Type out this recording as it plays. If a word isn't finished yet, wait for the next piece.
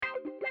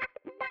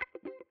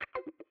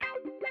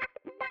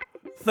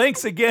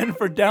Thanks again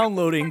for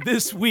downloading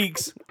this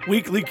week's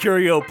Weekly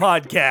Curio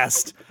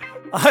podcast.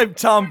 I'm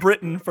Tom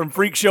Britton from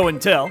FreakShow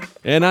and Tell.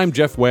 And I'm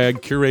Jeff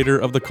Wagg, Curator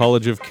of the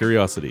College of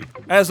Curiosity.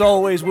 As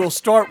always, we'll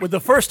start with the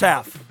first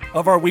half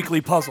of our weekly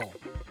puzzle.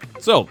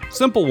 So,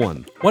 simple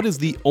one. What is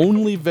the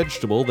only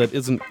vegetable that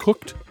isn't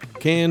cooked,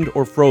 canned,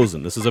 or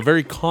frozen? This is a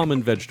very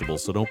common vegetable,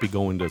 so don't be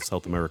going to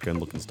South America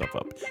and looking stuff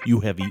up. You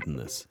have eaten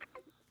this.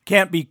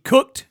 Can't be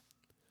cooked,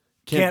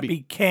 can't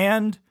be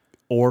canned,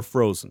 or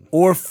frozen.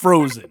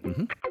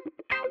 Mm-hmm.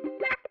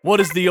 What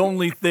is the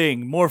only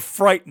thing more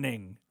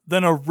frightening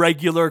than a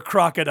regular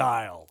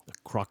crocodile? A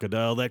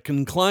crocodile that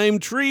can climb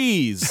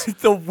trees.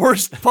 The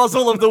worst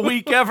puzzle of the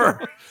week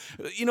ever.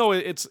 You know,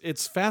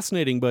 it's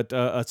fascinating, but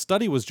a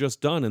study was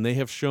just done, and they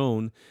have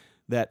shown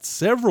that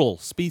several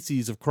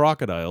species of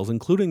crocodiles,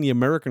 including the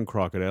American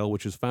crocodile,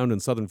 which is found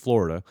in southern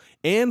Florida,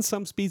 and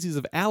some species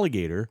of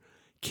alligator,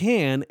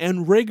 can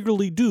and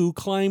regularly do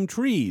climb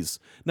trees.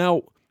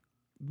 Now,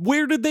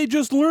 where did they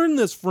just learn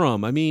this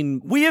from? I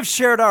mean, we have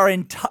shared our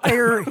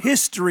entire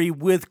history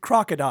with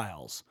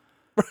crocodiles.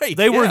 Right.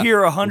 They were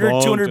here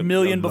 100, 200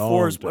 million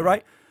before us,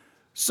 right?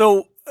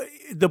 So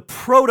the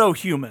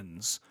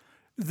proto-humans,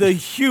 the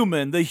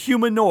human, the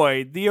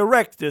humanoid, the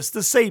erectus,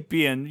 the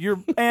sapien,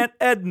 your Aunt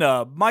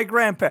Edna, my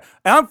grandpa.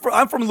 I'm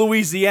from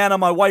Louisiana.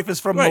 My wife is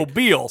from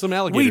Mobile. Some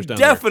alligators down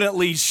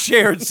definitely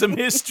shared some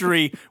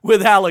history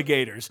with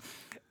alligators.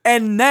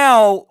 And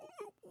now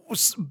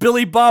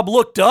Billy Bob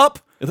looked up.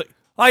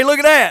 Hey, look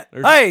at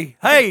that.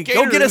 Hey,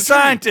 go get a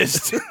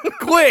scientist.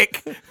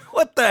 Quick.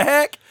 What the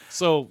heck?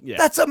 So, yeah.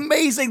 That's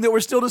amazing that we're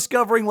still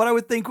discovering what I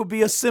would think would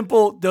be a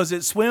simple, does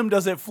it swim,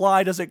 does it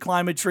fly, does it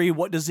climb a tree,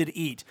 what does it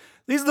eat?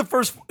 These are the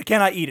first,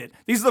 can I eat it?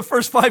 These are the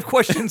first 5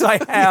 questions I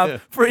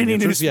have for any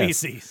new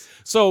species. Yes.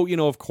 So,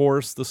 of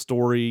course, the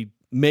story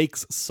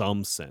makes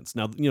some sense.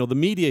 Now, the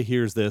media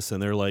hears this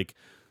and they're like,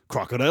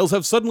 crocodiles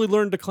have suddenly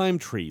learned to climb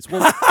trees.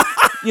 Well,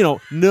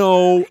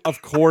 no,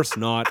 of course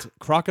not.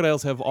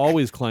 Crocodiles have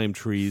always climbed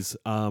trees,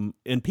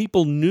 and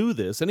people knew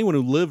this. Anyone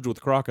who lived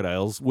with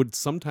crocodiles would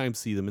sometimes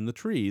see them in the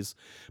trees,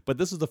 but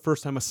this is the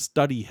first time a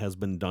study has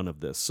been done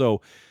of this.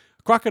 So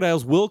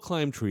crocodiles will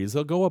climb trees.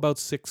 They'll go about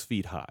 6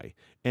 feet high,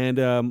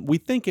 and we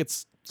think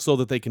it's so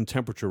that they can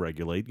temperature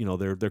regulate.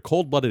 They're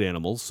cold-blooded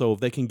animals, so if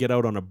they can get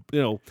out on if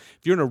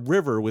you're in a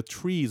river with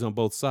trees on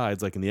both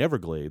sides, like in the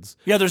Everglades.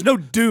 Yeah, there's no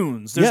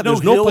dunes. There's no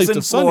hills place in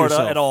to sun Florida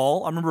yourself. at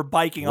all. I remember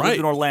biking. I lived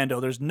in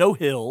Orlando. There's no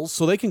hills.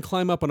 So they can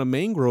climb up on a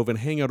mangrove and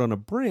hang out on a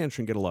branch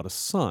and get a lot of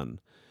sun.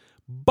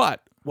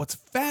 But what's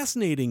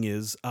fascinating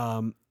is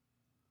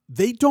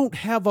they don't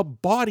have a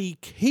body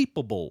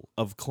capable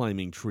of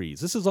climbing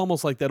trees. This is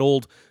almost like that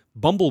old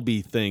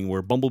bumblebee thing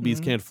where bumblebees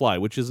can't fly,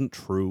 which isn't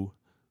true.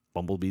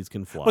 Bumblebees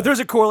can fly. But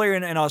there's a corollary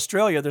in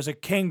Australia. There's a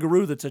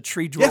kangaroo that's a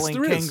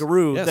tree-dwelling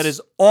kangaroo Yes. that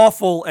is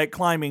awful at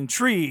climbing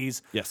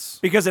trees. Yes.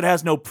 Because it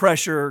has no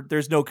pressure.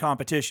 There's no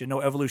competition, no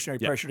evolutionary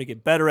pressure to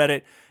get better at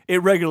it.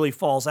 It regularly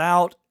falls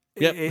out.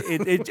 Yep.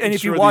 And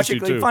if you watch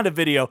it, you find a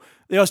video,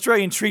 the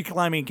Australian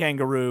tree-climbing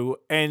kangaroo,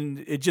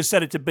 and it just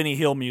set it to Benny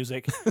Hill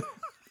music.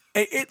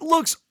 It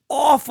looks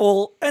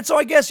awful. And so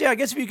I guess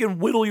if you can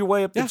whittle your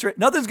way up the tree,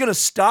 nothing's going to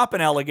stop an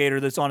alligator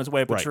that's on his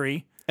way up a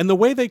tree. And the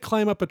way they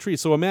climb up a tree,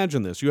 so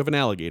imagine this. You have an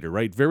alligator,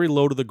 right? Very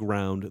low to the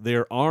ground.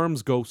 Their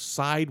arms go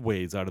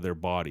sideways out of their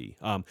body.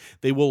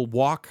 They will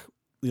walk,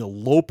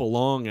 lope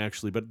along,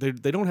 actually, but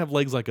they don't have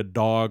legs like a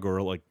dog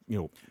or like,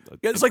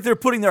 It's like they're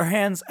putting their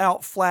hands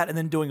out flat and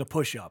then doing a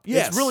push-up.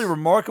 Yes. It's really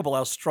remarkable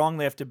how strong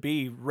they have to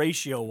be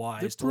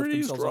ratio-wise to lift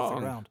themselves off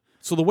the ground.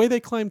 So the way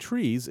they climb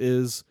trees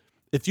is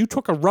if you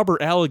took a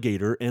rubber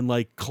alligator and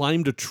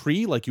climbed a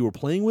tree like you were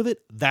playing with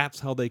it,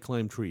 that's how they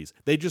climb trees.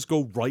 They just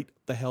go right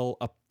the hell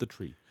up the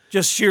tree.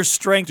 Just sheer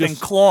strength and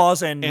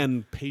claws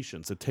and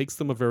patience. It takes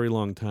them a very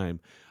long time.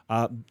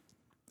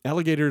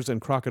 Alligators and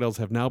crocodiles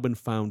have now been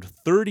found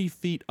 30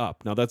 feet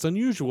up. Now, that's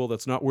unusual.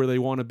 That's not where they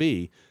want to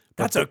be.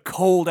 That's a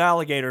cold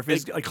alligator. If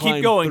it's,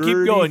 keep going.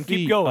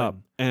 Up.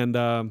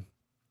 And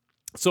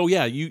so,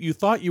 yeah, you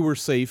thought you were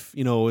safe.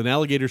 An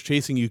alligator's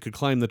chasing you could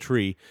climb the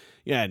tree.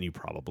 Yeah, and you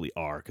probably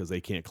are because they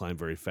can't climb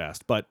very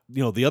fast. But,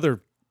 the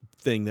other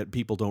thing that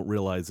people don't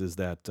realize is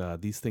that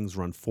these things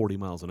run 40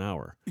 miles an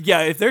hour.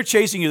 Yeah, if they're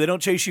chasing you, they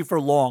don't chase you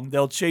for long.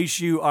 They'll chase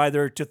you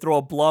either to throw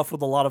a bluff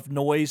with a lot of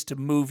noise to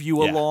move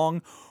you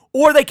along,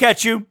 or they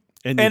catch you,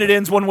 and it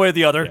ends one way or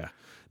the other. Yeah.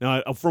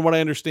 Now, from what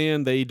I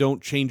understand, they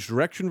don't change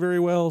direction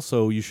very well,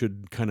 so you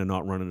should kind of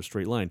not run in a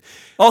straight line.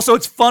 Also,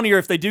 it's funnier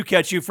if they do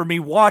catch you for me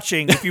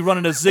watching if you run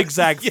in a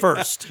zigzag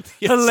first.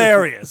 Yes.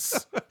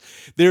 Hilarious.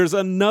 There's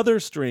another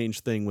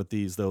strange thing with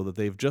these, though, that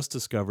they've just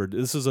discovered.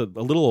 This is a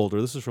little older.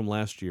 This is from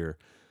last year.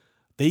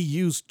 They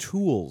use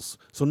tools.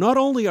 So not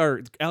only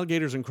are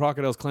alligators and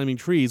crocodiles climbing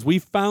trees, we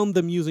found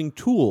them using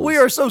tools. We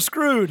are so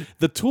screwed.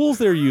 The tools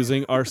they're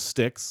using are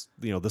sticks,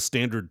 the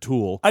standard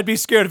tool. I'd be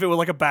scared if it were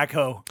like a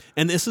backhoe.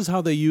 And this is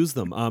how they use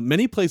them.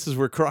 Many places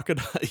where starting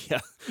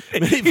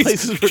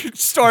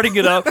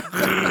it up.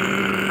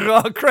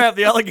 Oh, crap,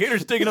 the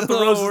alligator's digging up the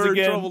roses we're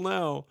again. in trouble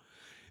now.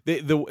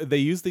 They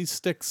use these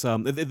sticks.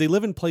 They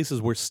live in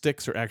places where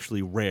sticks are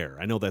actually rare.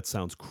 I know that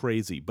sounds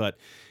crazy,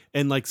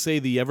 and like say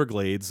the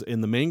Everglades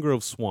in the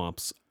mangrove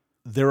swamps,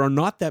 there are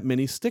not that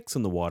many sticks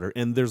in the water,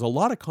 and there's a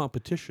lot of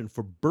competition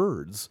for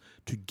birds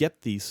to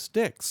get these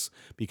sticks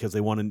because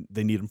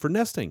they need them for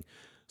nesting.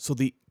 So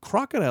the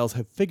crocodiles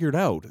have figured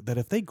out that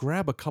if they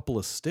grab a couple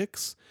of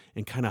sticks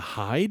and kind of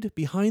hide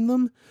behind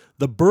them,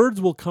 the birds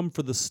will come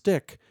for the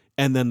stick,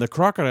 and then the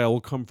crocodile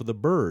will come for the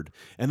bird.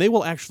 And they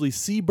will actually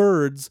see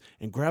birds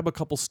and grab a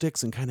couple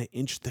sticks and kind of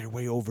inch their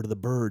way over to the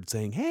bird,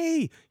 saying,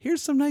 "Hey,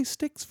 here's some nice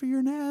sticks for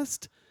your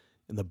nest."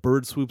 And the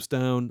bird swoops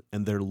down,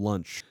 and their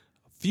lunch.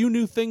 Few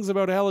new things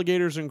about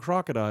alligators and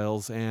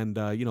crocodiles, and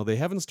they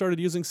haven't started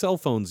using cell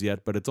phones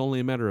yet, but it's only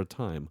a matter of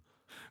time.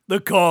 The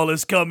call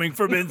is coming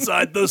from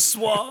inside the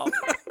swamp.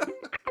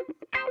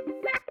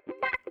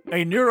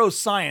 A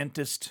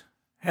neuroscientist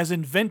has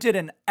invented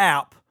an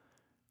app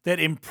that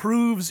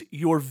improves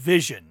your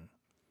vision.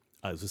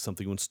 Is this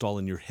something you install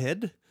in your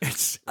head?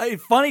 It's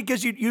funny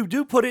because you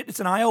do put it, it's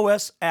an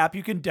iOS app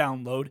you can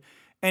download,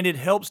 and it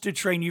helps to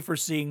train you for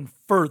seeing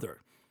further.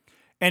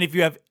 And if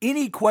you have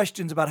any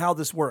questions about how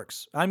this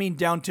works, I mean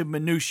down to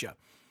minutia,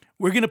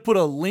 we're going to put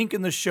a link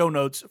in the show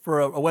notes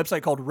for a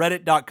website called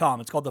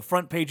Reddit.com. It's called the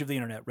front page of the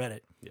internet,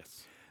 Reddit.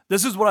 Yes.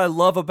 This is what I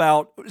love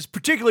about,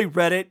 particularly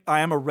Reddit. I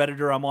am a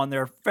Redditor. I'm on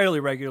there fairly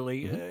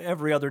regularly,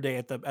 every other day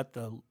at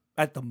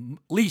the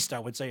least, I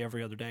would say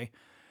every other day.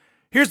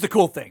 Here's the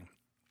cool thing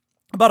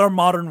about our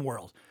modern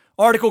world.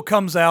 Article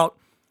comes out,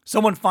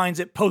 someone finds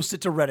it, posts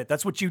it to Reddit.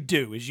 That's what you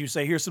do, is you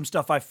say, here's some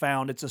stuff I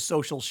found. It's a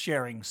social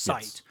sharing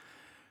site. Yes.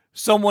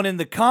 Someone in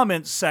the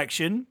comments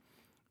section,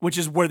 which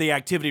is where the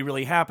activity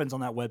really happens on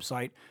that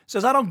website,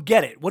 says, I don't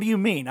get it. What do you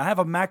mean? I have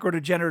a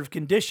macrodegenerative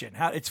condition.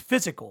 It's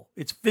physical.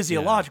 It's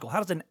physiological. Yeah. How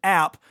does an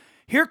app...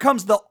 Here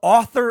comes the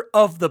author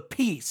of the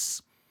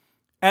piece.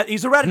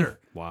 He's a Redditor.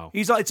 Wow.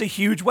 It's a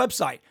huge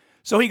website.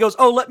 So he goes,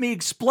 let me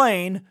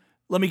explain.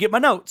 Let me get my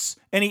notes.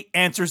 And he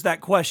answers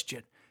that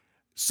question.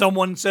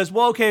 Someone says,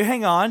 well, okay,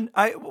 hang on.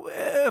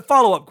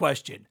 Follow-up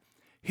question.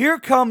 Here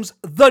comes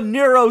the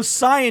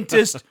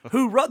neuroscientist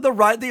who wrote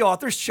the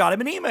author shot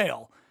him an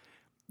email.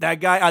 That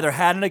guy either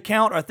had an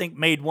account or I think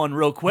made one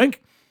real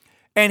quick.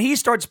 And he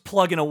starts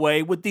plugging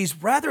away with these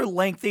rather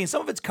lengthy, and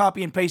some of it's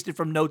copy and pasted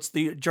from notes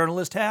the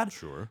journalist had.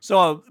 Sure.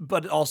 So,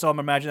 but also I'm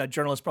imagining that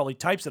journalist probably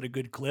types at a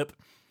good clip.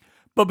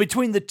 But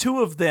between the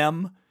two of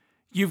them,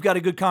 you've got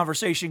a good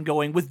conversation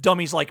going with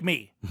dummies like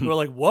me who are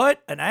like,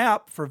 what? An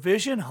app for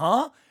vision?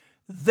 Huh?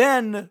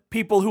 Then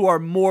people who are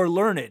more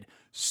learned,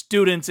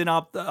 students in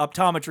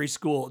optometry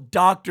school,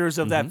 doctors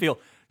of that field,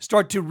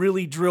 start to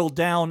really drill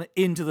down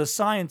into the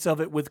science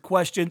of it with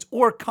questions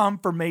or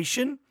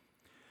confirmation.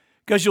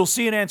 Because you'll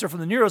see an answer from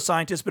the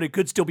neuroscientist, but it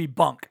could still be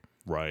bunk.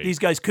 Right. These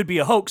guys could be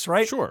a hoax,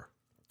 right? Sure.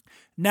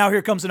 Now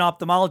here comes an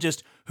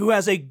ophthalmologist who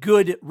has a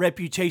good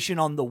reputation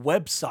on the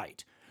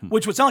website,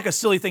 which would sound like a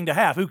silly thing to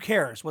have. Who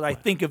cares what I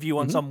think of you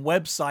on some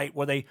website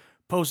where they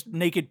post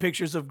naked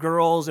pictures of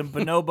girls and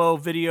bonobo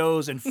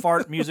videos and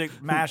fart music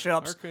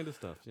mashups. That kind of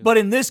stuff. Yeah. But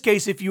in this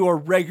case, if you are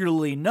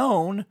regularly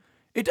known,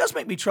 it does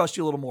make me trust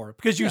you a little more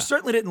because you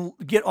certainly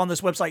didn't get on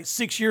this website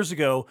 6 years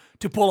ago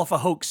to pull off a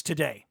hoax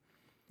today.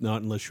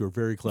 Not unless you're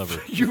very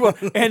clever. You are,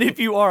 and if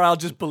you are, I'll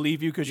just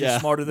believe you because you're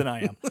smarter than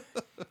I am.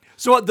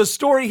 So the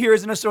story here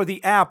isn't necessarily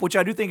the app, which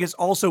I do think is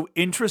also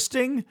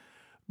interesting,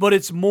 but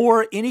it's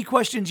more any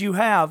questions you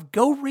have,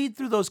 go read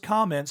through those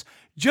comments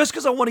just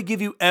because I want to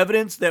give you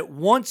evidence that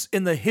once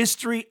in the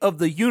history of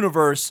the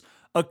universe,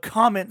 a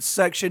comment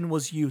section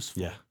was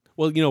useful. Yeah.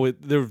 Well,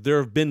 there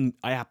have been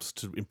apps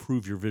to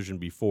improve your vision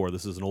before.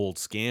 This is an old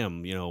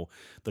scam,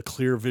 the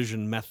clear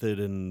vision method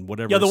and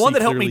whatever. Yeah, the one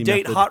that helped me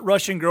date hot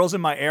Russian girls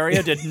in my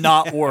area did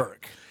not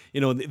work.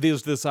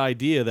 There's this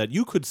idea that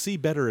you could see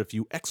better if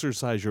you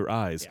exercise your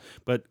eyes. Yeah.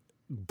 But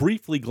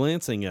briefly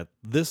glancing at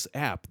this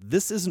app,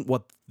 this isn't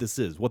what this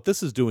is. What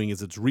this is doing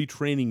is it's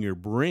retraining your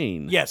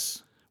brain.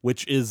 Yes.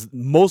 Which is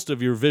most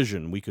of your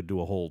vision. We could do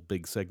a whole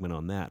big segment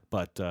on that.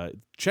 But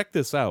check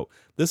this out.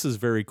 This is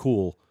very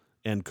cool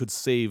and could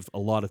save a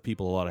lot of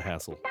people a lot of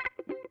hassle.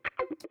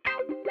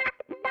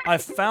 I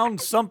found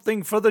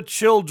something for the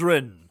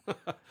children.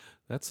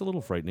 That's a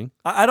little frightening.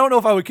 I don't know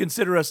if I would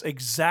consider us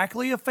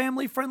exactly a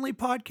family-friendly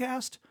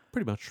podcast.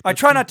 Pretty much. I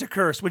try not to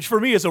curse, which for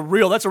me is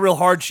that's a real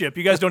hardship.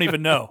 You guys don't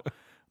even know.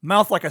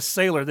 Mouth like a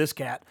sailor, this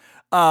cat.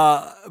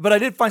 But I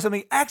did find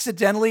something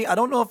accidentally. I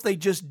don't know if they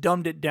just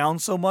dumbed it down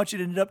so much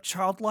it ended up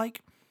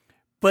childlike.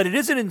 But it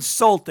isn't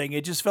insulting.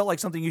 It just felt like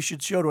something you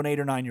should show to an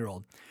 8 or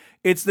 9-year-old.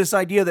 It's this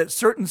idea that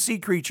certain sea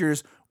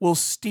creatures will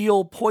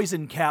steal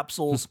poison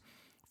capsules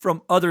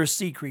from other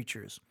sea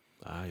creatures.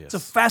 Ah, yes. It's a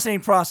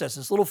fascinating process.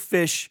 This little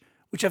fish,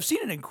 which I've seen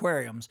in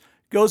aquariums,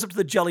 goes up to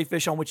the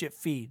jellyfish on which it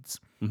feeds.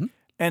 Mm-hmm.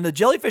 And the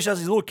jellyfish has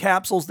these little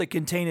capsules that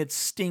contain its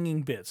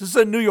stinging bits. This is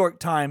a New York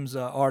Times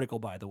article,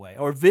 by the way,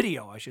 or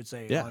video, I should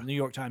say, on the New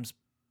York Times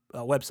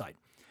website.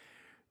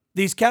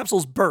 These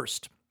capsules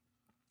burst.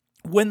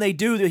 When they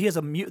do,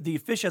 the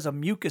fish has a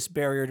mucus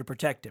barrier to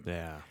protect him.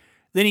 Yeah.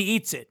 Then he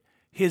eats it.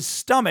 his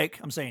stomach,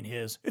 I'm saying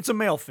it's a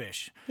male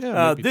fish.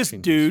 Yeah, this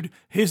dude,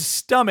 his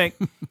stomach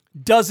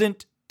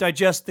doesn't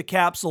digest the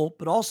capsule,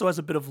 but also has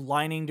a bit of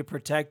lining to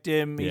protect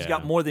him. He's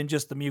got more than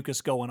just the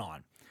mucus going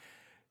on.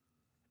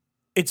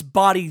 Its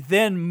body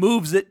then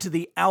moves it to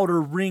the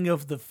outer ring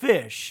of the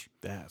fish.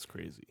 That's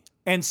crazy.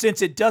 And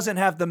since it doesn't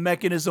have the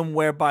mechanism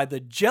whereby the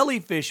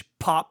jellyfish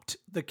popped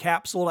the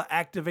capsule to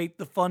activate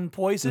the fun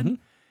poison,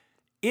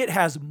 it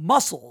has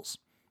muscles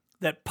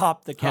that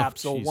pop the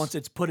capsule once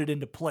it's put it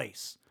into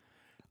place.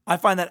 I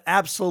find that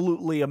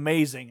absolutely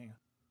amazing.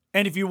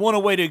 And if you want a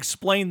way to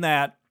explain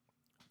that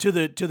to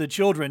the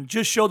children,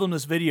 just show them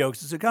this video,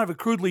 because it's a kind of a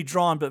crudely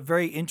drawn but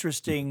very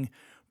interesting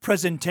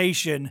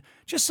presentation.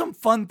 Just some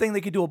fun thing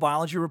they could do a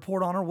biology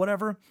report on or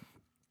whatever.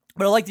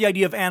 But I like the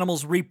idea of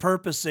animals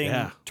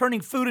repurposing.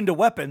 Turning food into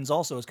weapons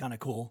also is kind of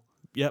cool.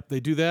 Yep,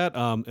 they do that.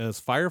 As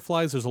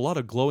fireflies, there's a lot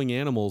of glowing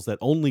animals that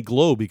only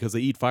glow because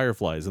they eat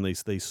fireflies, and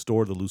they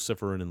store the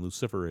luciferin and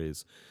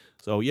luciferase.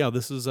 So yeah,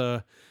 this is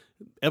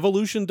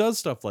evolution does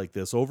stuff like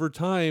this. Over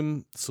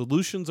time,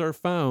 solutions are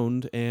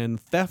found, and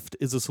theft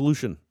is a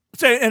solution.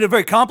 And a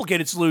very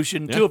complicated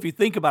solution, too, if you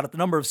think about it. The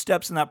number of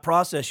steps in that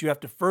process, you have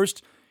to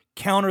first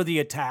counter the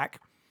attack,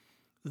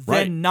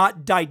 then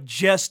not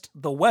digest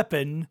the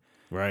weapon,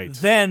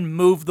 then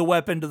move the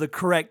weapon to the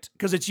correct,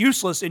 because it's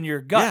useless in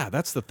your gut. Yeah,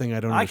 that's the thing I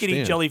don't understand. I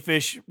could eat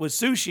jellyfish with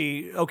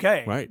sushi,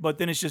 okay, but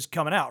then it's just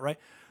coming out, right?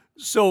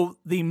 So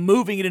the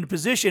moving it into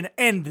position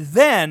and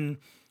then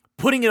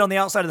putting it on the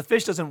outside of the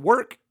fish doesn't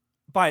work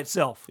by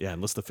itself. Yeah,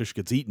 unless the fish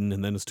gets eaten,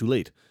 and then it's too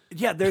late.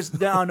 Yeah, there's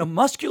now a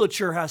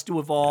musculature has to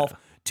evolve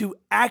to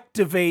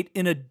activate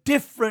in a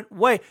different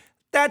way.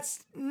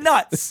 That's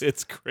nuts.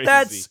 It's crazy.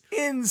 That's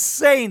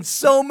insane.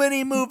 So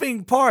many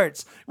moving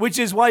parts, which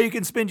is why you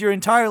can spend your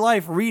entire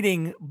life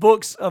reading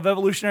books of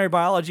evolutionary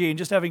biology and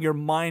just having your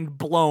mind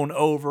blown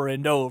over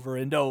and over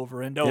and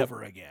over and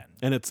over again.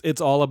 And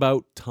it's all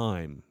about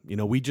time. You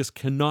know, we just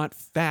cannot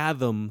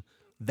fathom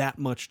that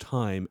much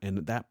time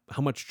and that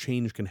how much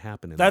change can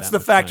happen in that's that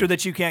the factor time.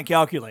 that you can't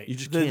calculate. You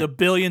just the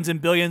billions and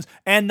billions,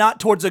 and not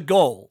towards a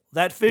goal.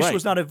 That fish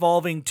was not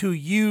evolving to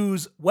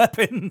use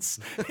weapons.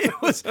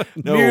 It was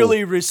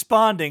merely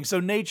responding. So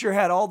nature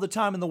had all the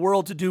time in the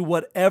world to do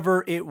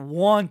whatever it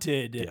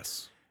wanted.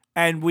 Yes.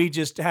 And we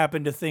just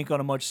happen to think on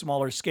a much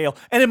smaller scale.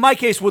 And in my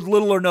case, with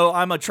little or no,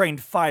 I'm a trained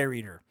fire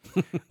eater.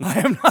 I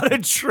am not a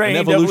trained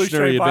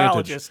evolutionary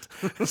biologist.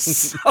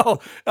 So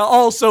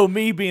also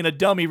me being a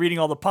dummy reading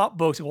all the pop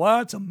books.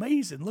 Wow, it's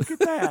amazing. Look at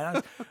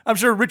that. I'm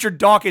sure Richard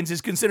Dawkins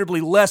is considerably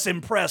less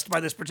impressed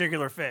by this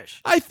particular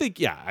fish. I think,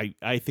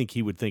 I think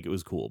he would think it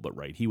was cool, but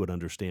he would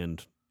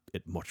understand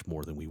it much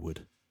more than we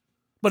would.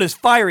 But his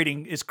fire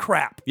eating is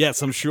crap.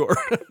 Yes, I'm sure.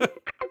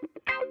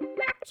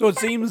 So it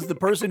seems the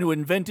person who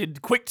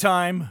invented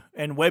QuickTime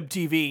and web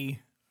TV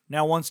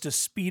now wants to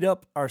speed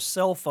up our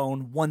cell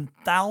phone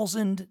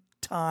 1,000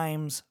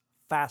 times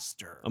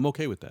faster. I'm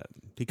okay with that.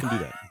 He can do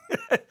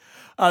that.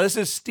 This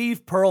is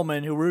Steve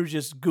Perlman, who we were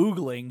just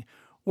Googling,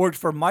 worked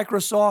for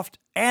Microsoft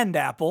and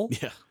Apple,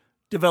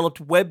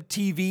 developed web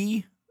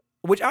TV,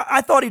 which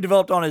I thought he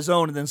developed on his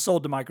own and then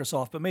sold to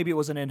Microsoft, but maybe it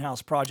was an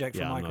in-house project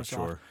for Microsoft. I'm not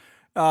sure.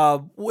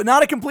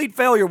 Not a complete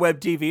failure, web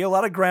TV. A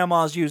lot of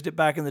grandmas used it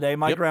back in the day.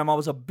 My grandma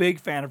was a big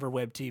fan of her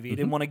web TV.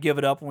 Didn't want to give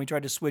it up when we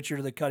tried to switch her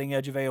to the cutting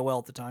edge of AOL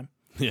at the time.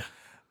 Yeah.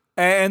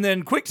 And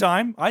then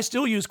QuickTime. I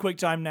still use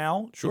QuickTime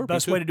now. Sure. The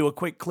best way to do a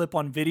quick clip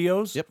on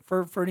videos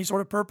for any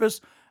sort of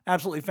purpose.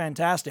 Absolutely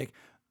fantastic.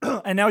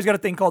 And now he's got a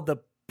thing called the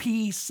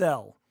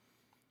P-Cell,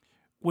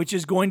 which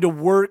is going to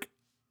work.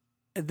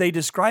 They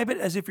describe it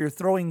as if you're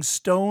throwing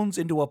stones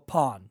into a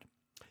pond.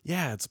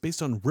 Yeah, it's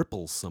based on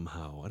ripples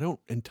somehow. I don't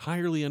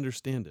entirely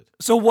understand it.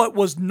 So what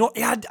was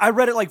I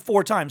read it like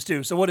 4 times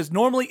too. So what is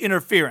normally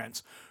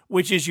interference,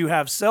 which is you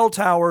have cell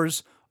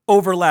towers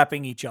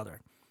overlapping each other.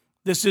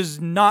 This is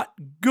not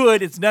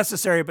good. It's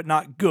necessary, but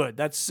not good.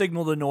 That's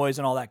signal to noise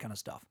and all that kind of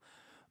stuff.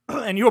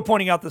 And you were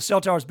pointing out the cell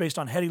towers based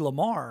on Hedy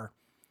Lamarr.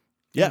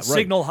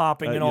 Signal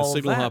hopping and all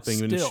signal that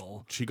hopping.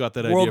 Still. She got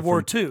that World idea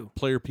War from II.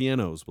 Player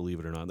pianos, believe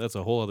it or not. That's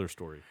a whole other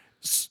story.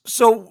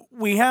 So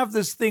we have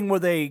this thing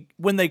where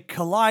when they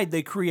collide,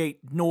 they create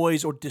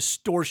noise or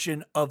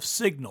distortion of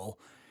signal.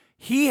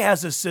 He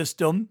has a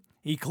system,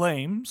 he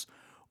claims,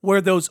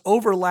 where those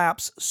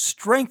overlaps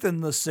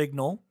strengthen the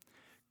signal.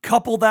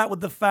 Couple that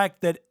with the fact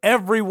that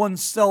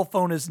everyone's cell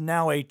phone is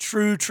now a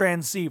true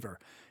transceiver.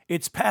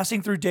 It's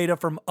passing through data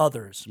from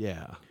others.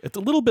 Yeah. It's a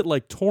little bit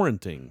like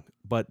torrenting,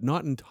 but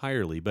not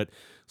entirely. But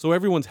so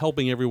everyone's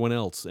helping everyone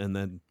else, and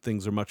then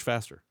things are much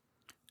faster.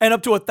 And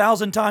up to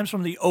 1,000 times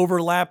from the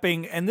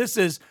overlapping. And this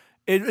is,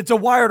 it's a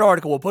Wired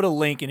article. We'll put a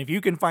link. And if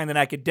you can find an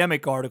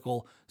academic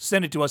article,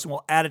 send it to us and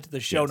we'll add it to the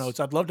show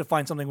notes. I'd love to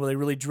find something where they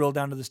really drill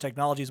down to this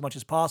technology as much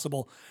as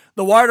possible.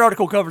 The Wired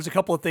article covers a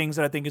couple of things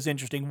that I think is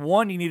interesting.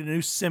 One, you need a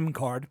new SIM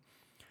card,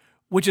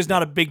 which is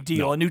not a big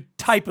deal. No. A new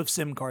type of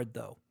SIM card,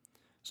 though.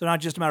 So not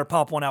just a matter of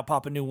pop one out,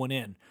 pop a new one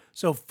in.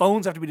 So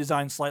phones have to be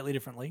designed slightly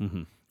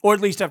differently, or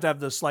at least have to have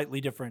the slightly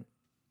different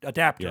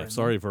adapter. Yeah,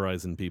 sorry,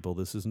 Verizon people.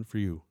 This isn't for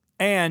you.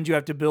 And you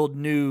have to build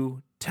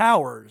new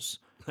towers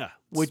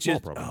which Small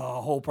is problem.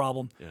 a whole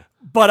problem. Yeah.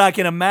 But I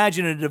can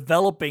imagine a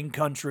developing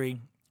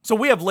country. So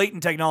we have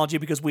latent technology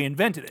because we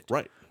invented it.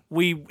 Right.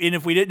 And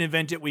if we didn't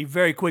invent it, we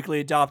very quickly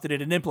adopted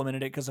it and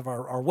implemented it because of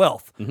our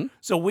wealth. Mm-hmm.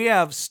 So we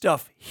have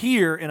stuff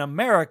here in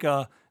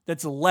America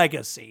that's a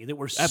legacy that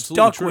we're Absolutely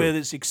stuck true. with.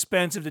 It's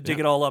expensive to dig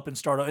it all up and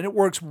start, and it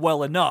works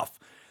well enough.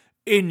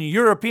 In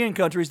European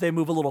countries, they have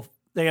a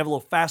little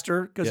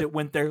faster because it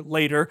went there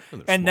later.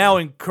 And now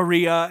in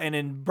Korea and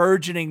in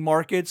burgeoning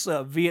markets,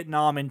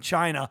 Vietnam and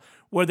China,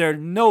 where they're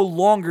no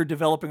longer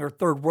developing or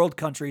third world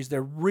countries,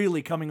 they're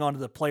really coming onto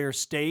the player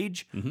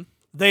stage. Mm-hmm.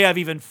 They have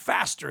even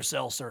faster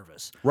cell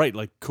service. Right,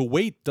 like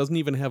Kuwait doesn't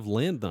even have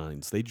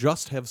landlines. They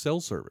just have cell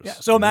service. Yeah.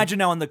 So imagine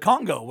now in the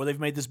Congo, where they've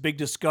made this big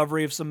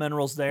discovery of some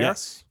minerals there.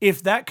 Yes.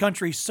 If that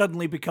country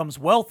suddenly becomes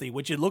wealthy,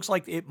 which it looks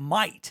like it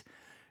might,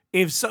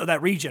 that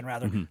region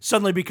rather,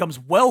 suddenly becomes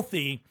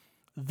wealthy,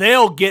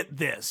 they'll get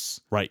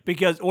this. Right.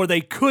 Or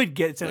they could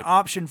get, it's an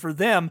option for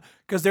them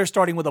because they're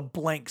starting with a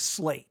blank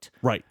slate.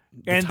 Right.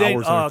 And then,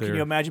 towers aren't can there.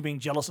 you imagine being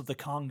jealous of the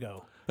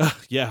Congo?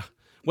 Yeah.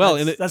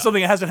 Well, That's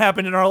something that hasn't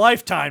happened in our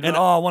lifetime. And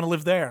I want to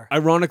live there.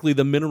 Ironically,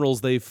 the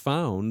minerals they've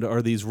found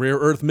are these rare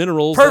earth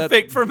minerals.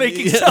 Perfect for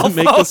making cell phones.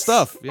 Make the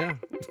stuff. Yeah.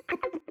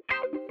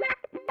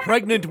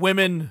 Pregnant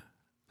women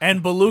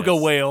and beluga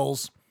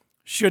whales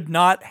should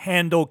not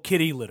handle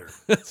kitty litter.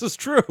 This is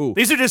true.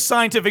 These are just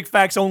scientific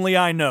facts only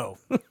I know.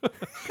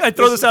 I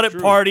throw this out at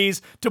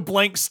parties to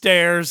blank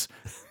stares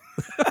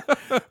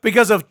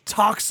because of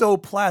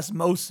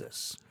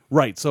toxoplasmosis.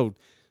 Right. So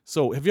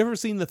have you ever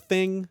seen The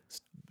Thing?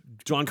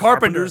 John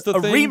Carpenter's The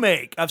Thing?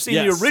 remake. I've seen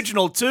the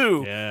original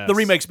too. Yes. The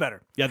remake's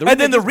better. Yeah, and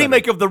then the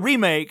remake is remake of the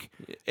remake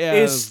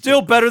is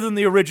still better than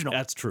the original.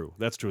 That's true.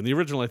 In the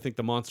original, I think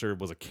the monster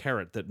was a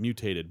carrot that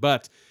mutated.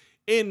 But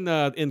in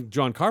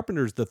John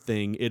Carpenter's The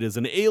Thing, it is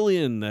an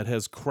alien that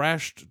has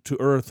crashed to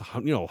Earth,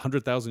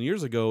 100,000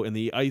 years ago, and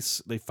the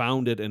ice, they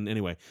found it, and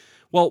anyway.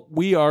 Well,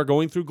 we are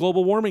going through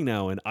global warming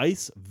now, and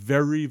ice,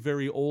 very,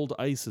 very old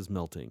ice is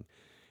melting.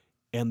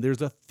 And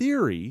there's a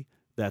theory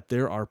that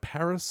there are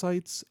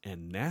parasites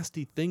and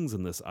nasty things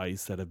in this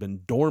ice that have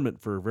been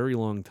dormant for a very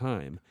long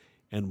time.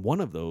 And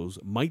one of those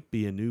might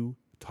be a new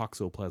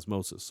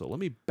toxoplasmosis. So let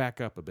me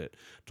back up a bit.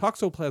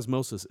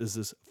 Toxoplasmosis is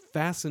this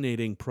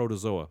fascinating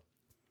protozoa.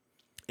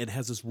 It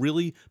has this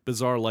really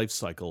bizarre life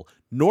cycle,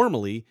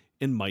 normally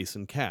in mice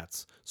and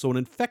cats. So an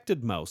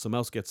infected mouse, a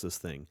mouse gets this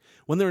thing.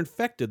 When they're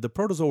infected, the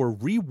protozoa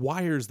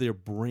rewires their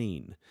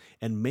brain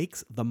and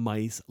makes the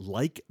mice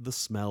like the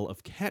smell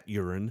of cat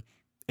urine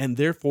and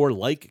therefore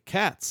like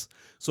cats.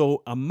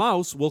 So a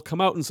mouse will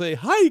come out and say,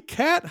 "Hi,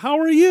 cat, how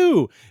are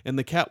you?" And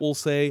the cat will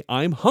say,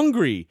 "I'm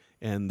hungry,"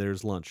 and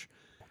there's lunch.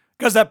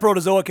 Because that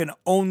protozoa can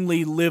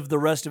only live the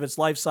rest of its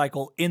life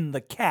cycle in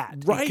the cat.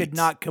 Right. It could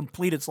not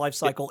complete its life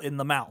cycle in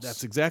the mouse.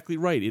 That's exactly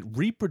right. It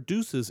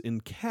reproduces in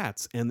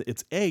cats, and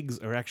its eggs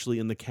are actually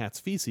in the cat's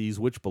feces,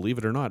 which, believe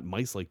it or not,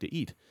 mice like to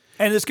eat.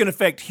 And this can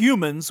affect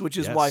humans, which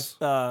is why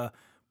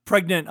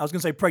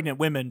pregnant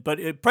women, but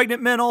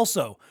pregnant men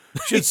also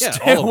should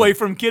stay away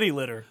from kitty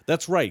litter.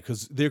 That's right,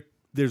 because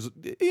there's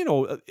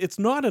it's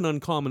not an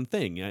uncommon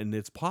thing, and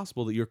it's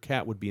possible that your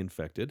cat would be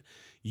infected.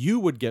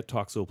 You would get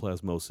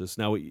toxoplasmosis.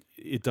 Now,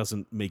 it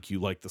doesn't make you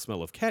like the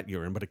smell of cat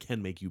urine, but it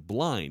can make you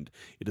blind.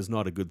 It is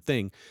not a good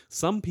thing.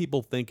 Some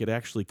people think it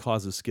actually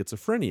causes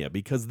schizophrenia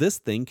because this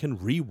thing can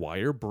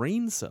rewire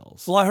brain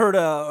cells. Well, I heard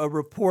a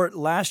report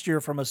last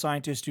year from a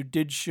scientist who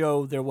did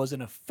show there was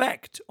an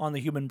effect on the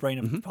human brain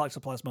of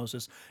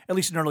toxoplasmosis, at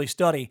least an early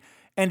study,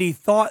 and he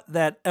thought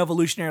that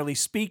evolutionarily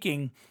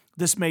speaking,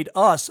 this made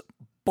us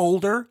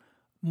bolder,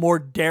 more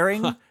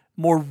daring,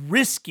 more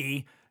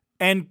risky,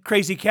 and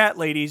crazy cat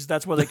ladies,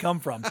 that's where they come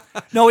from.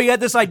 No, he had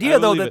this idea,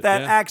 though,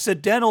 that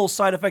accidental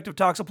side effect of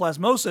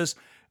toxoplasmosis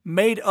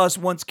made us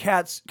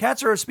cats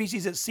are a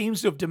species that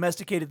seems to have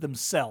domesticated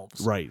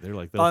themselves. Right. They're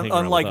like, they'll hang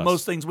around unlike with us.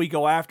 most things we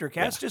go after.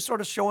 Cats just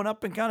sort of showing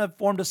up and kind of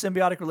formed a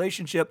symbiotic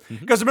relationship.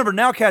 Because remember,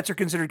 now cats are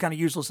considered kind of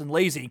useless and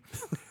lazy.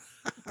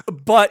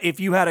 But if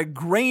you had a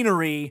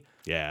granary,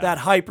 that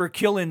hyper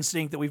kill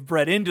instinct that we've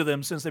bred into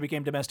them since they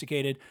became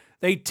domesticated,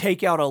 they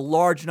take out a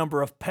large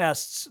number of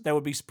pests that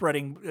would be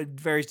spreading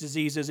various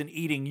diseases and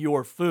eating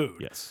your food.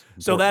 Yes.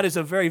 So that is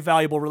a very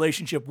valuable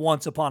relationship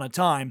once upon a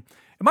time.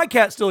 And my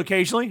cat still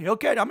occasionally,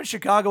 okay, I'm in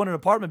Chicago in an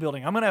apartment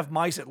building. I'm going to have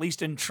mice at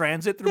least in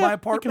transit through my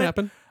apartment. It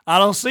can happen. I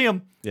don't see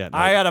them. Yeah, no.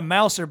 I had a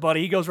mouser,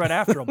 buddy. He goes right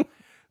after them.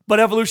 But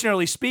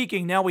evolutionarily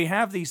speaking, now we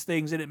have these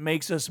things and it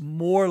makes us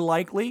more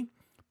likely.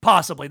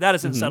 Possibly. That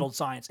is in settled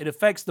science. It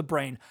affects the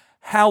brain.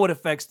 How it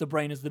affects the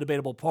brain is the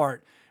debatable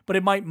part. But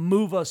it might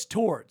move us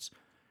towards.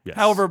 Yes.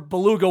 However,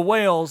 beluga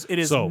whales, it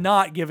is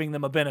not giving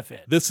them a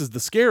benefit. This is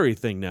the scary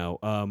thing now.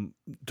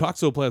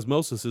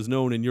 Toxoplasmosis is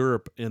known in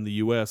Europe and the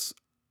U.S.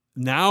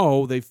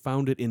 Now they've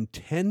found it in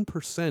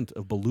 10%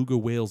 of beluga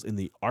whales in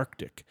the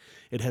Arctic.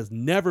 It has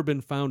never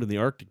been found in the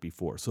Arctic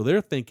before. So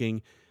they're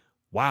thinking,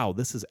 wow,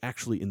 this is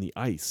actually in the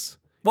ice.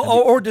 Well,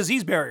 or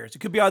disease barriers. It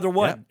could be either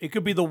one. Yeah. It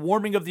could be the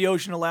warming of the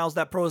ocean allows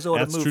that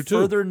protozoa to move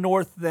further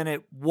north than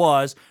it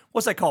was.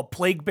 What's that called?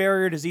 Plague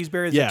barrier, disease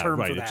barrier? Is a term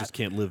for that. It just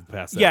can't live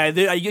past that.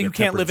 Yeah, you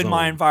can't live in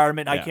my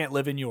environment. I can't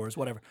live in yours,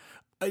 whatever.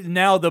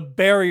 Now the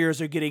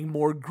barriers are getting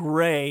more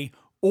gray.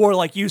 Or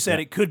like you said,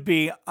 it could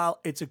be,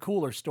 it's a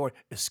cooler story,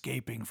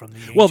 escaping from the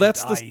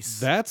ancient ice.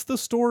 That's the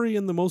story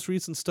in the most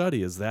recent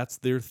study, is that's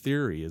their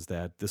theory, is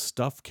that the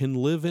stuff can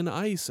live in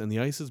ice and the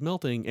ice is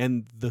melting.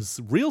 And the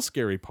real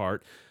scary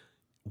part,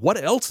 what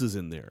else is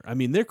in there? I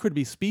mean, there could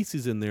be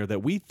species in there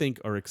that we think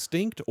are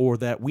extinct or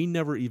that we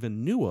never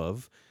even knew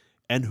of,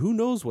 and who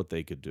knows what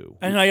they could do.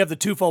 And now you have the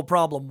twofold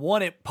problem.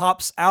 One, it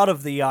pops out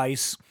of the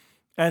ice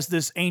as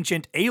this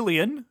ancient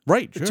alien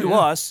to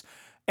us.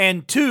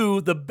 And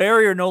two, the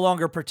barrier no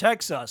longer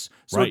protects us.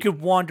 So it could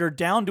wander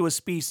down to a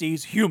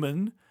species,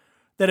 human,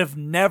 that have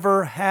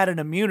never had an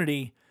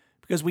immunity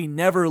because we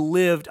never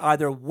lived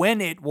either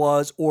when it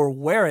was or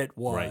where it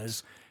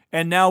was. Right.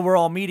 And now we're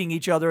all meeting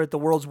each other at the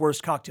world's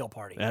worst cocktail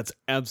party. That's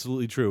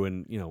absolutely true.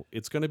 And,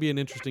 it's going to be an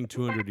interesting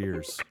 200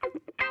 years.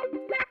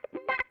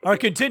 Our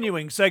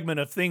continuing segment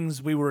of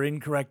things we were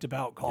incorrect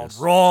about called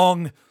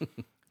Wrong.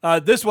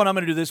 This one I'm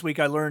going to do this week.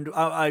 I learned...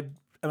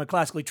 I'm a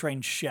classically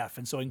trained chef,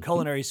 and so in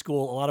culinary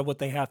school, a lot of what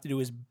they have to do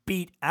is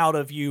beat out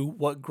of you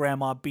what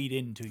grandma beat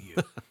into you.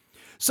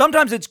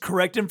 Sometimes it's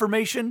correct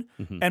information,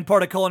 and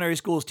part of culinary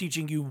school is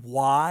teaching you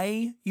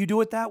why you do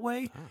it that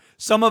way.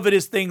 Some of it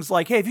is things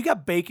like, hey, if you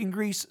got bacon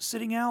grease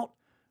sitting out,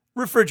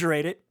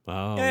 refrigerate it.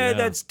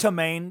 That's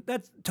ptomaine.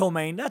 That's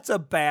a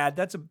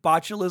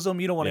botulism.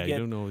 You don't want to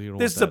get.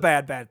 This is a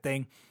bad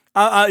thing.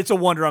 It's a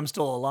wonder I'm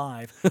still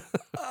alive.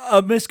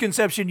 A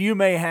misconception you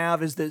may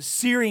have is that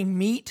searing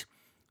meat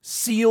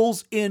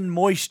seals in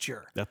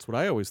moisture. That's what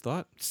I always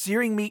thought.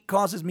 Searing meat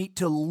causes meat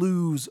to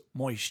lose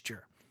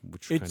moisture.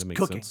 Which kind of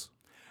makes sense.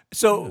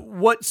 So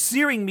what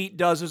searing meat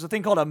does is a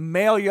thing called a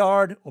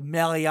Maillard,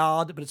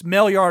 but it's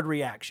Maillard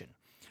reaction.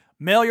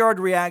 Maillard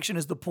reaction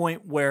is the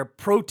point where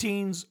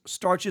proteins,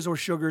 starches, or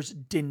sugars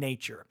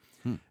denature.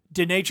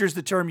 Denature is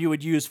the term you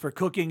would use for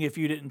cooking if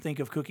you didn't think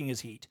of cooking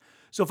as heat.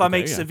 So if I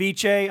make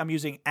ceviche, I'm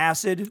using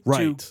acid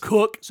to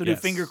cook. So do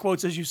finger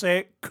quotes as you say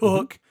it,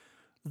 cook.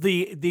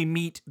 The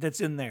meat that's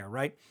in there,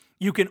 right?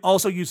 You can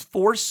also use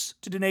force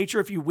to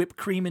denature if you whip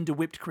cream into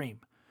whipped cream.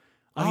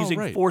 I'm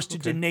using force to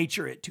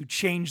denature it, to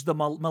change the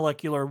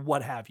molecular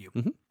what have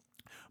you.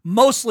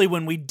 Mostly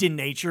when we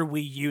denature,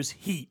 we use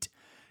heat.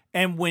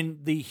 And when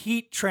the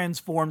heat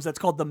transforms, that's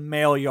called the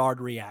Maillard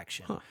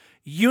reaction.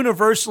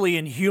 Universally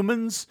in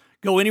humans,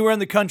 go anywhere in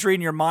the country in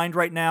your mind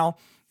right now,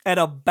 at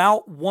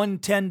about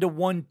 110 to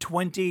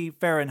 120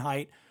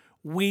 Fahrenheit,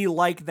 we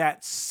like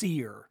that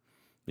sear.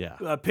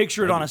 Yeah.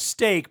 Picture it on a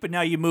steak, but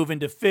now you move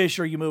into fish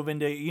or you move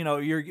into,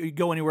 you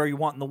go anywhere you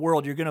want in the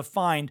world. You're going to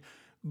find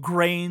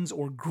grains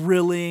or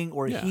grilling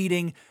or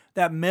heating,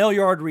 that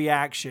Maillard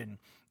reaction.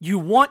 You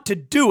want to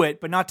do it,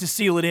 but not to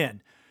seal it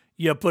in.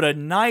 You put a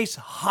nice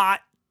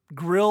hot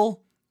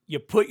grill, you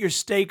put your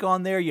steak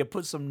on there, you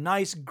put some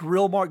nice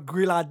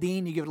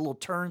grilladine, you give it a little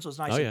turn so it's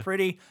nice and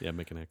pretty. Yeah,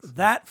 make an X.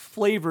 That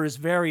flavor is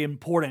very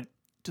important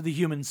to the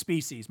human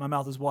species. My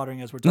mouth is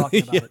watering as we're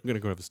talking about it. I'm going to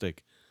go have a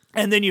steak.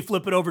 And then you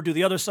flip it over to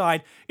the other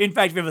side. In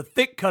fact, if you have a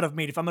thick cut of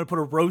meat, if I'm going to put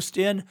a roast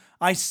in,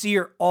 I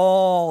sear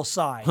all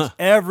sides,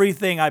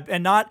 everything.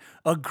 And not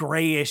a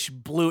grayish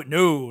blue.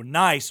 No,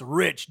 nice,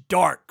 rich,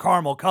 dark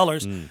caramel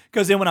colors.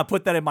 Because then when I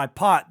put that in my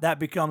pot, that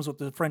becomes what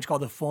the French call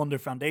the fond de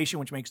foundation,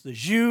 which makes the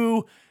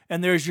jus.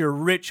 And there's your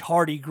rich,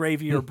 hearty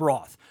gravy or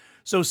broth.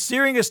 So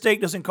searing a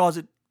steak doesn't cause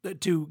it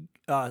to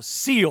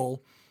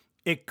seal.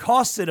 It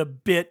costs it a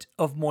bit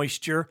of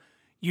moisture.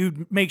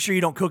 You make sure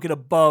you don't cook it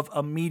above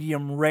a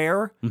medium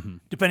rare,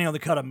 depending on the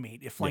cut of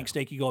meat. If flank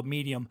steak, you go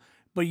medium,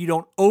 but you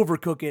don't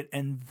overcook it,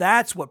 and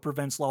that's what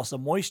prevents loss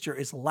of moisture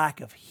is lack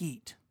of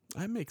heat.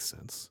 That makes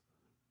sense,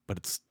 but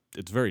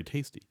it's very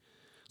tasty.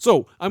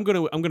 So I'm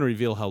gonna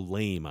reveal how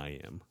lame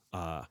I am.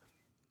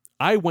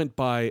 I went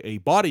by a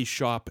body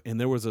shop, and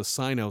there was a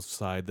sign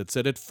outside that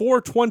said, "At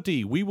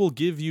 4:20, we will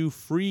give you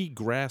free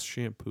grass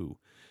shampoo."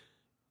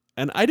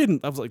 And I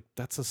was like,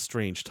 that's a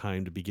strange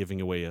time to be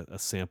giving away a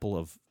sample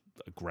of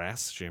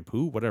grass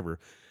shampoo, whatever.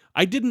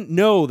 I didn't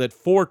know that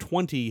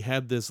 420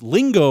 had this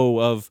lingo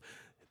of,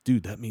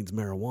 dude, that means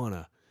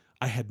marijuana.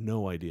 I had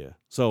no idea.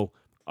 So,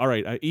 all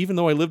right, even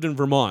though I lived in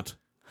Vermont,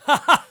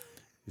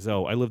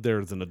 so I lived there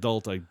as an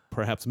adult, I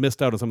perhaps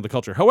missed out on some of the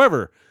culture.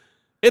 However,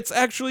 it's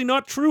actually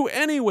not true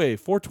anyway.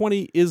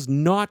 420 is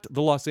not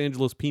the Los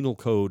Angeles Penal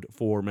Code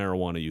for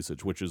marijuana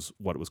usage, which is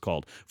what it was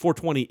called.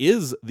 420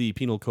 is the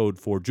penal code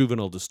for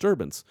juvenile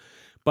disturbance.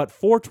 But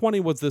 420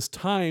 was this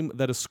time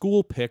that a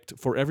school picked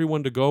for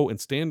everyone to go and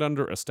stand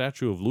under a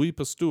statue of Louis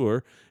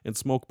Pasteur and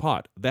smoke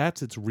pot.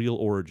 That's its real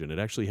origin. It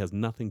actually has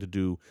nothing to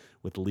do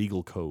with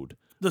legal code.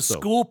 The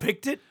school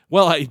picked it?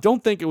 Well, I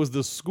don't think it was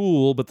the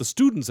school, but the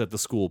students at the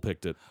school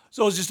picked it.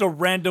 So it was just a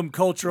random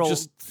cultural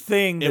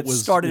thing that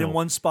started in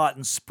one spot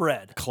and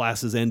spread.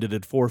 Classes ended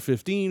at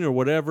 4:15 or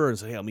whatever, and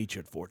say, hey, I'll meet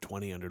you at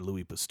 4:20 under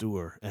Louis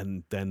Pasteur.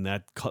 And then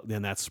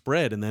that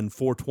spread, and then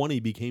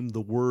 420 became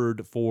the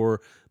word for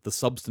the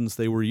substance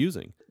they were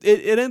using.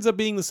 It ends up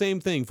being the same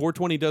thing.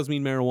 420 does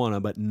mean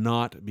marijuana, but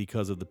not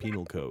because of the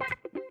penal code.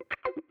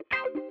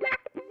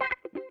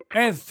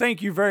 And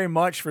thank you very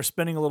much for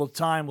spending a little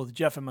time with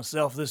Jeff and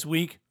myself this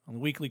week on the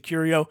Weekly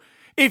Curio.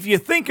 If you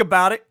think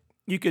about it,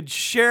 you could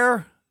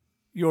share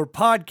your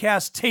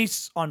podcast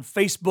tastes on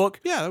Facebook.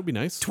 Yeah, that would be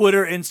nice.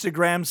 Twitter,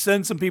 Instagram,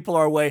 send some people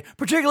our way,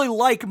 particularly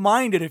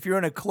like-minded if you're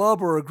in a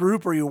club or a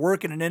group or you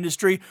work in an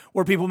industry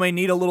where people may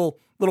need a little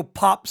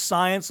pop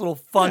science, little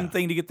fun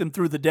thing to get them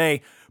through the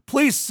day.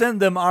 Please send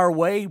them our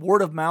way.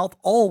 Word of mouth,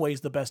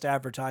 always the best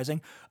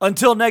advertising.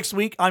 Until next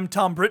week, I'm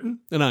Tom Britton.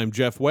 And I'm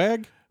Jeff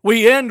Wagg.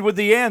 We end with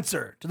the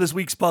answer to this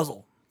week's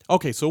puzzle.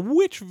 Okay, so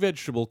which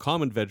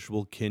common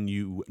vegetable, can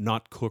you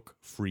not cook,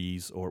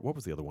 freeze, or what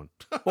was the other one?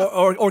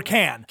 or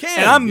can. Can.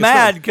 And I'm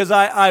mad because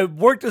I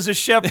worked as a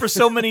chef for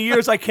so many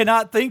years, I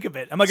cannot think of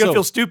it. Am I going to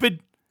feel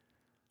stupid?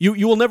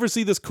 You will never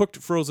see this cooked,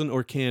 frozen,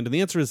 or canned, and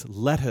the answer is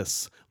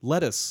lettuce.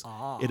 Lettuce.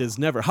 It is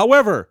never.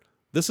 However,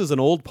 this is an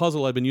old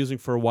puzzle I've been using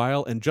for a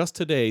while, and just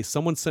today,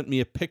 someone sent me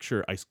a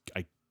picture,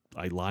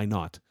 I lie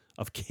not,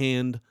 of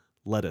canned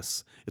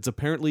lettuce. It's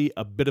apparently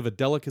a bit of a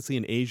delicacy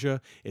in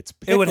Asia. It's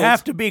pickled. It would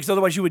have to be, because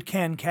otherwise you would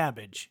can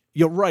cabbage.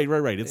 Yeah,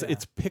 right.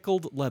 It's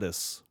pickled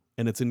lettuce,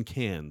 and it's in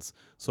cans.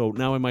 So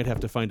now I might have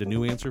to find a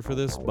new answer for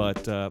this,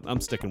 but I'm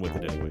sticking with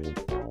it anyway.